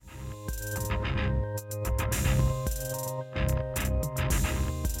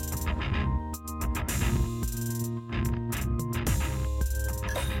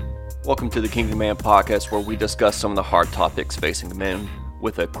Welcome to the Kingdom Man podcast, where we discuss some of the hard topics facing men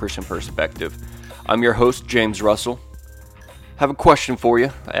with a Christian perspective. I'm your host, James Russell. I have a question for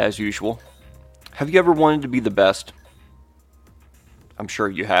you, as usual. Have you ever wanted to be the best? I'm sure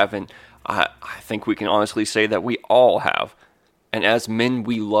you have, and I think we can honestly say that we all have. And as men,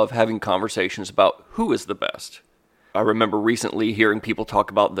 we love having conversations about who is the best. I remember recently hearing people talk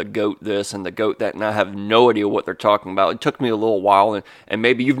about the GOAT this and the GOAT that, and I have no idea what they're talking about. It took me a little while, and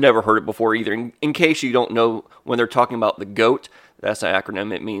maybe you've never heard it before either. In case you don't know, when they're talking about the GOAT, that's an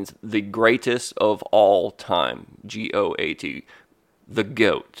acronym. It means the greatest of all time, G-O-A-T, the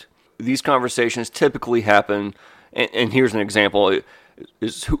GOAT. These conversations typically happen, and here's an example,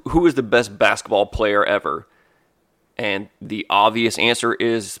 is who is the best basketball player ever? And the obvious answer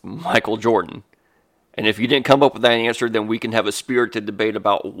is Michael Jordan. And if you didn't come up with that answer, then we can have a spirited debate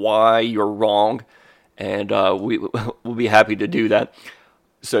about why you're wrong, and we'll be happy to do that.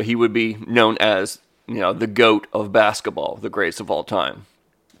 So he would be known as, the GOAT of basketball, the greatest of all time.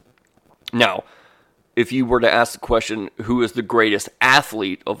 Now, if you were to ask the question, who is the greatest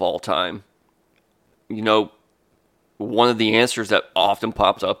athlete of all time? One of the answers that often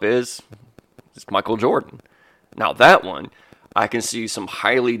pops up is it's Michael Jordan. Now that one, I can see some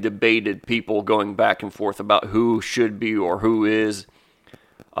highly debated people going back and forth about who should be or who is.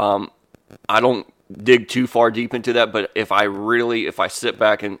 I don't dig too far deep into that, but if I sit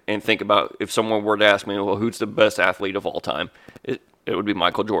back and think about, if someone were to ask me, well, who's the best athlete of all time? It would be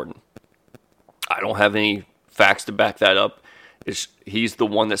Michael Jordan. I don't have any facts to back that up. He's the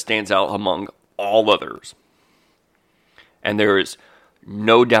one that stands out among all others. And there is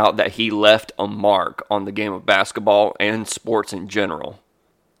no doubt that he left a mark on the game of basketball and sports in general.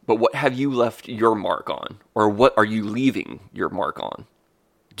 But what have you left your mark on? Or what are you leaving your mark on?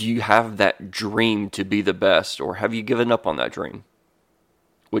 Do you have that dream to be the best, or have you given up on that dream?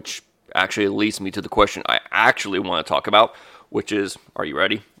 Which actually leads me to the question I actually want to talk about, which is, are you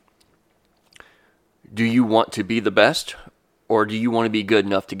ready? Do you want to be the best, or do you want to be good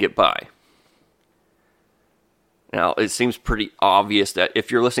enough to get by? Now, it seems pretty obvious that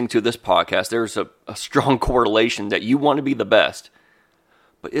if you're listening to this podcast, there's a strong correlation that you want to be the best.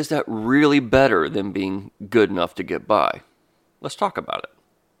 But is that really better than being good enough to get by? Let's talk about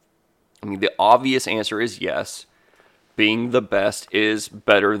it. The obvious answer is yes. Being the best is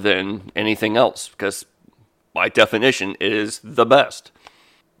better than anything else, because by definition, it is the best.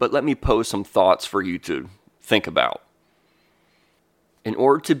 But let me pose some thoughts for you to think about. In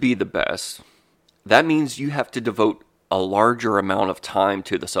order to be the best, that means you have to devote a larger amount of time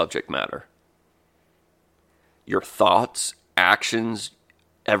to the subject matter. Your thoughts, actions,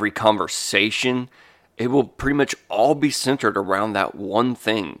 every conversation, it will pretty much all be centered around that one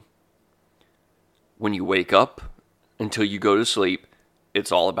thing. When you wake up until you go to sleep,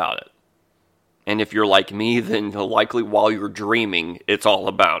 it's all about it. And if you're like me, then likely while you're dreaming, it's all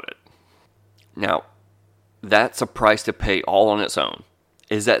about it. Now, that's a price to pay all on its own.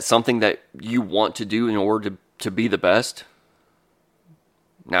 Is that something that you want to do in order to be the best?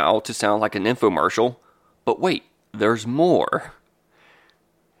 Now, to sound like an infomercial, but wait, there's more.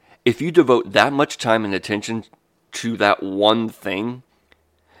 If you devote that much time and attention to that one thing,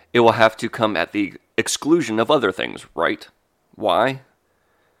 it will have to come at the exclusion of other things, right? Why?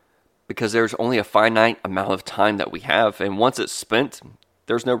 Because there's only a finite amount of time that we have, and once it's spent,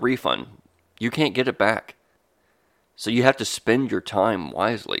 there's no refund. You can't get it back. So you have to spend your time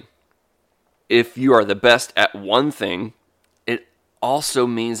wisely. If you are the best at one thing, it also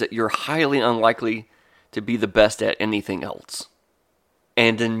means that you're highly unlikely to be the best at anything else.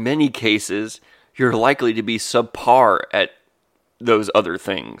 And in many cases, you're likely to be subpar at those other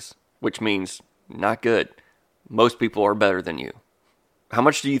things, which means not good. Most people are better than you. How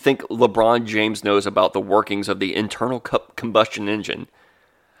much do you think LeBron James knows about the workings of the internal combustion engine?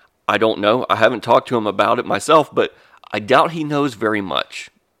 I don't know. I haven't talked to him about it myself, but I doubt he knows very much,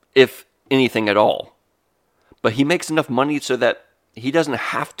 if anything at all. But he makes enough money so that he doesn't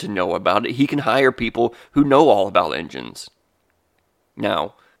have to know about it. He can hire people who know all about engines.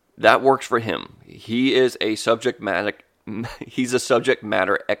 Now, that works for him. He is a subject matter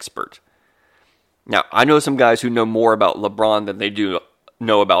expert. Now, I know some guys who know more about LeBron than they do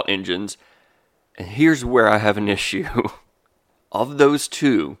know about engines. And here's where I have an issue. Of those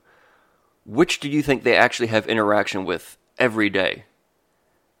two, which do you think they actually have interaction with every day?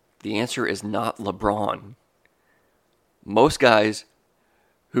 The answer is not LeBron. Most guys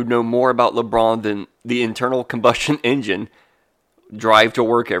who know more about LeBron than the internal combustion engine drive to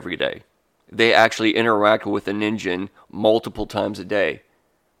work every day. They actually interact with an engine multiple times a day.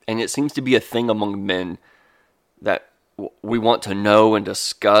 And it seems to be a thing among men that we want to know and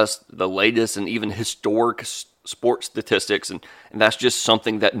discuss the latest and even historic sports statistics, and that's just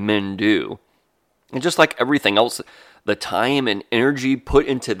something that men do. And just like everything else, the time and energy put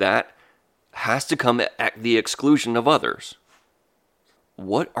into that has to come at the exclusion of others.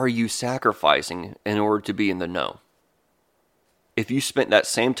 What are you sacrificing in order to be in the know? If you spent that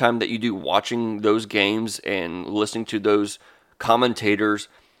same time that you do watching those games and listening to those commentators,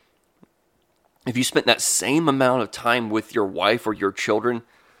 if you spent that same amount of time with your wife or your children,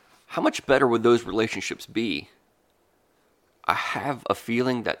 how much better would those relationships be? I have a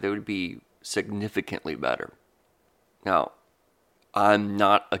feeling that they would be significantly better. Now, I'm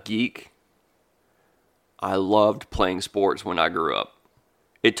not a geek. I loved playing sports when I grew up.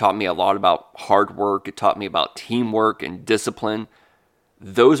 It taught me a lot about hard work. It taught me about teamwork and discipline.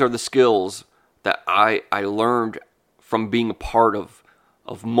 Those are the skills that I learned from being a part of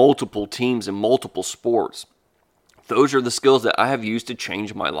multiple teams and multiple sports. Those are the skills that I have used to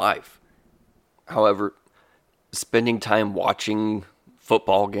change my life. However, spending time watching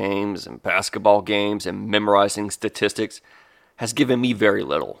football games and basketball games and memorizing statistics has given me very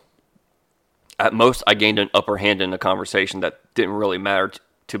little. At most, I gained an upper hand in a conversation that didn't really matter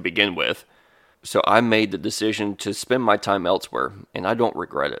to begin with. So I made the decision to spend my time elsewhere, and I don't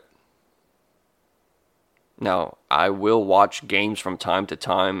regret it. Now, I will watch games from time to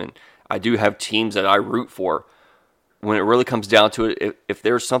time, and I do have teams that I root for. When it really comes down to it, if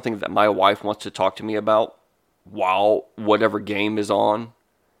there's something that my wife wants to talk to me about while whatever game is on,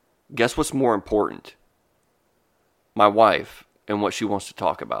 guess what's more important? My wife and what she wants to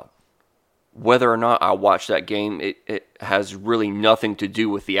talk about. Whether or not I watch that game, it has really nothing to do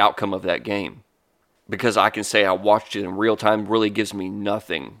with the outcome of that game. Because I can say I watched it in real time really gives me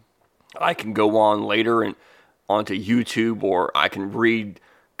nothing. I can go on later and onto YouTube, or I can read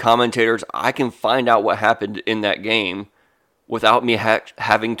commentators. I can find out what happened in that game without me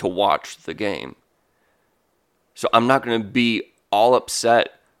having to watch the game. So I'm not going to be all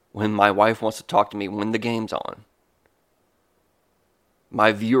upset when my wife wants to talk to me when the game's on.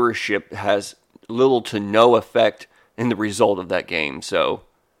 My viewership has little to no effect in the result of that game. So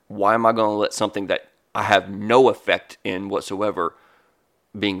why am I going to let something that I have no effect in whatsoever,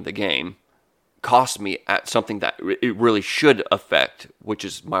 being the game, cost me at something that it really should affect, which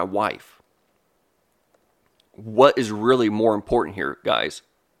is my wife? What is really more important here, guys?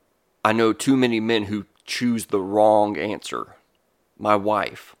 I know too many men who choose the wrong answer. My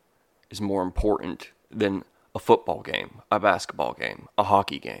wife is more important than a football game, a basketball game, a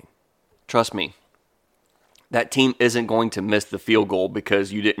hockey game. Trust me, that team isn't going to miss the field goal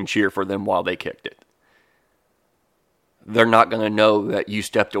because you didn't cheer for them while they kicked it. They're not going to know that you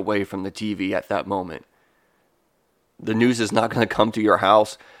stepped away from the TV at that moment. The news is not going to come to your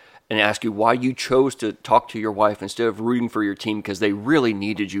house and ask you why you chose to talk to your wife instead of rooting for your team because they really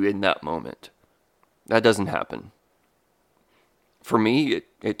needed you in that moment. That doesn't happen. For me,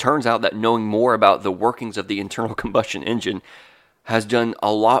 it turns out that knowing more about the workings of the internal combustion engine has done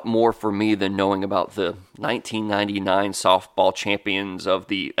a lot more for me than knowing about the 1999 softball champions of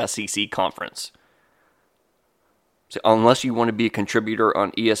the SEC conference. So unless you want to be a contributor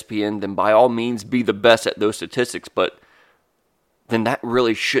on ESPN, then by all means be the best at those statistics, but then that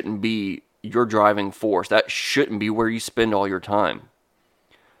really shouldn't be your driving force. That shouldn't be where you spend all your time.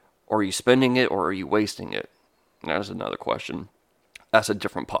 Or are you spending it, or are you wasting it? That's another question. That's a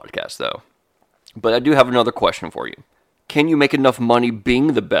different podcast, though. But I do have another question for you. Can you make enough money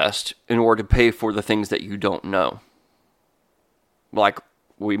being the best in order to pay for the things that you don't know? Like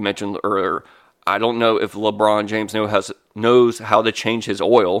we mentioned earlier, I don't know if LeBron James knows how to change his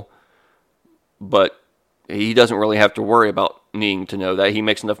oil, but he doesn't really have to worry about needing to know that. He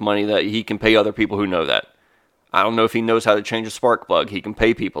makes enough money that he can pay other people who know that. I don't know if he knows how to change a spark plug. He can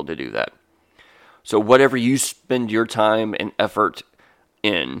pay people to do that. So whatever you spend your time and effort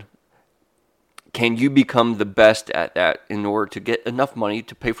in, can you become the best at that in order to get enough money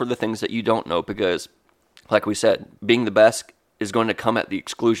to pay for the things that you don't know? Because, like we said, being the best is going to come at the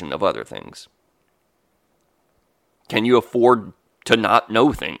exclusion of other things. Can you afford to not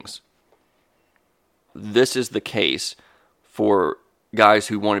know things? This is the case for guys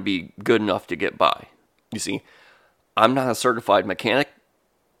who want to be good enough to get by. You see, I'm not a certified mechanic,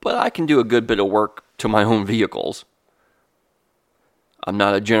 but I can do a good bit of work to my own vehicles. I'm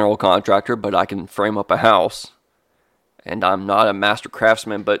not a general contractor, but I can frame up a house. And I'm not a master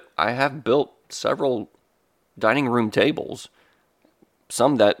craftsman, but I have built several dining room tables.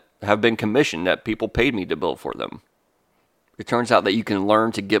 Some that have been commissioned that people paid me to build for them. It turns out that you can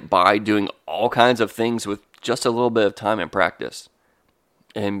learn to get by doing all kinds of things with just a little bit of time and practice.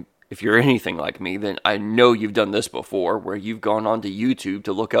 And if you're anything like me, then I know you've done this before, where you've gone onto YouTube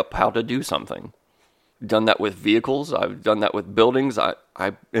to look up how to do something. I've done that with vehicles. I've done that with buildings. I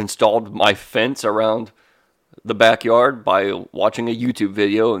installed my fence around the backyard by watching a YouTube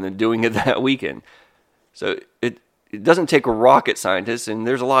video and then doing it that weekend. So it doesn't take a rocket scientist, and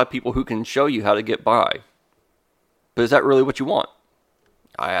there's a lot of people who can show you how to get by. But is that really what you want?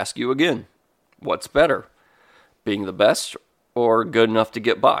 I ask you again, what's better? Being the best or good enough to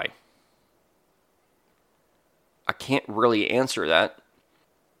get by? I can't really answer that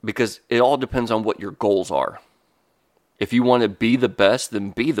because it all depends on what your goals are. If you want to be the best, then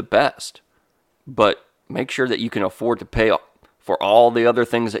be the best. But make sure that you can afford to pay for all the other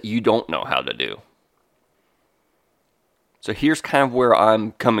things that you don't know how to do. So here's kind of where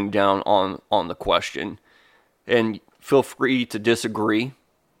I'm coming down on the question. And feel free to disagree.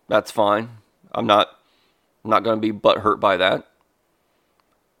 That's fine. I'm not going to be butthurt by that.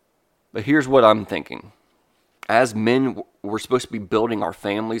 But here's what I'm thinking. As men, we're supposed to be building our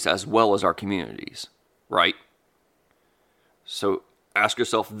families as well as our communities, right? So ask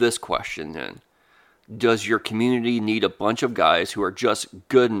yourself this question then. Does your community need a bunch of guys who are just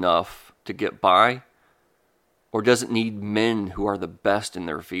good enough to get by? Or does it need men who are the best in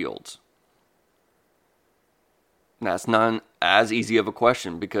their fields? That's not as easy of a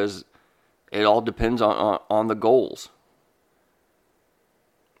question because it all depends on the goals.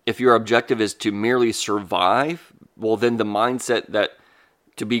 If your objective is to merely survive, well then the mindset that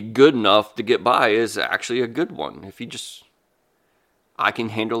to be good enough to get by is actually a good one. If you just, I can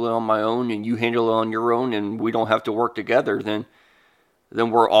handle it on my own and you handle it on your own and we don't have to work together, then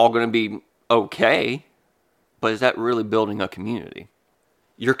we're all going to be okay. But is that really building a community?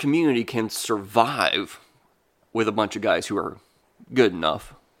 Your community can survive with a bunch of guys who are good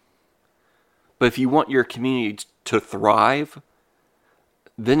enough. But if you want your community to thrive,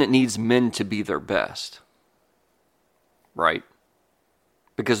 then it needs men to be their best. Right?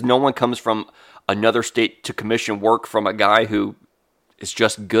 Because no one comes from another state to commission work from a guy who is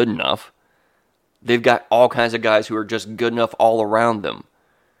just good enough. They've got all kinds of guys who are just good enough all around them.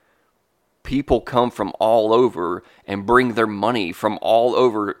 People come from all over and bring their money from all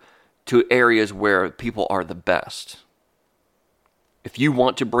over to areas where people are the best. If you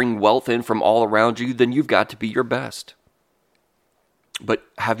want to bring wealth in from all around you, then you've got to be your best. But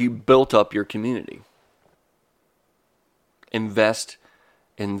have you built up your community? Invest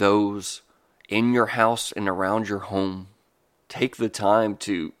in those in your house and around your home. Take the time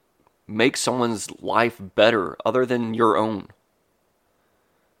to make someone's life better other than your own.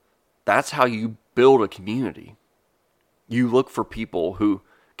 That's how you build a community. You look for people who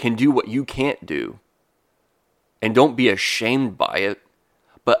can do what you can't do. And don't be ashamed by it,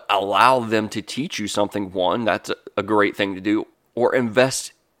 but allow them to teach you something. One, that's a great thing to do. Or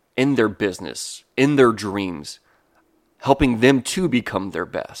invest in their business, in their dreams, helping them to become their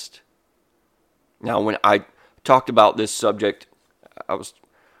best. Now, when I talked about this subject, I was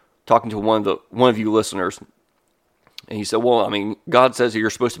talking to one of you listeners, and he said, well, I mean, God says that you're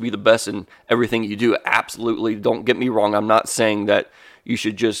supposed to be the best in everything you do. Absolutely. Don't get me wrong. I'm not saying that you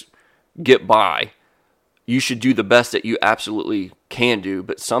should just get by. You should do the best that you absolutely can do,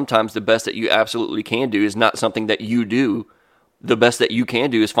 but sometimes the best that you absolutely can do is not something that you do. The best that you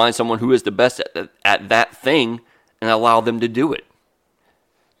can do is find someone who is the best at that thing and allow them to do it.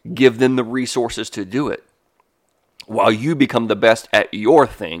 Give them the resources to do it while you become the best at your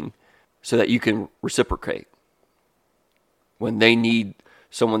thing so that you can reciprocate. When they need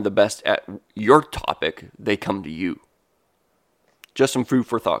someone the best at your topic, they come to you. Just some food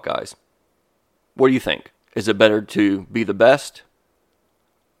for thought, guys. What do you think? Is it better to be the best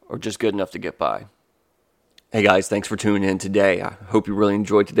or just good enough to get by? Hey guys, thanks for tuning in today. I hope you really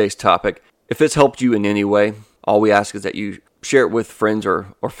enjoyed today's topic. If it's helped you in any way, all we ask is that you share it with friends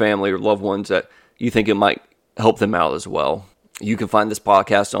or family or loved ones that you think it might help them out as well. You can find this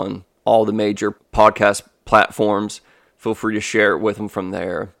podcast on all the major podcast platforms. Feel free to share it with them from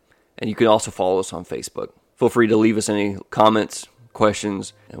there. And you can also follow us on Facebook. Feel free to leave us any comments,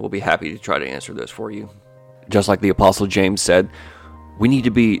 questions, and we'll be happy to try to answer those for you. Just like the Apostle James said, we need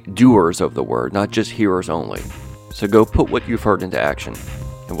to be doers of the word, not just hearers only. So go put what you've heard into action,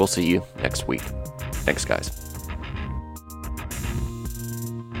 and we'll see you next week. Thanks, guys.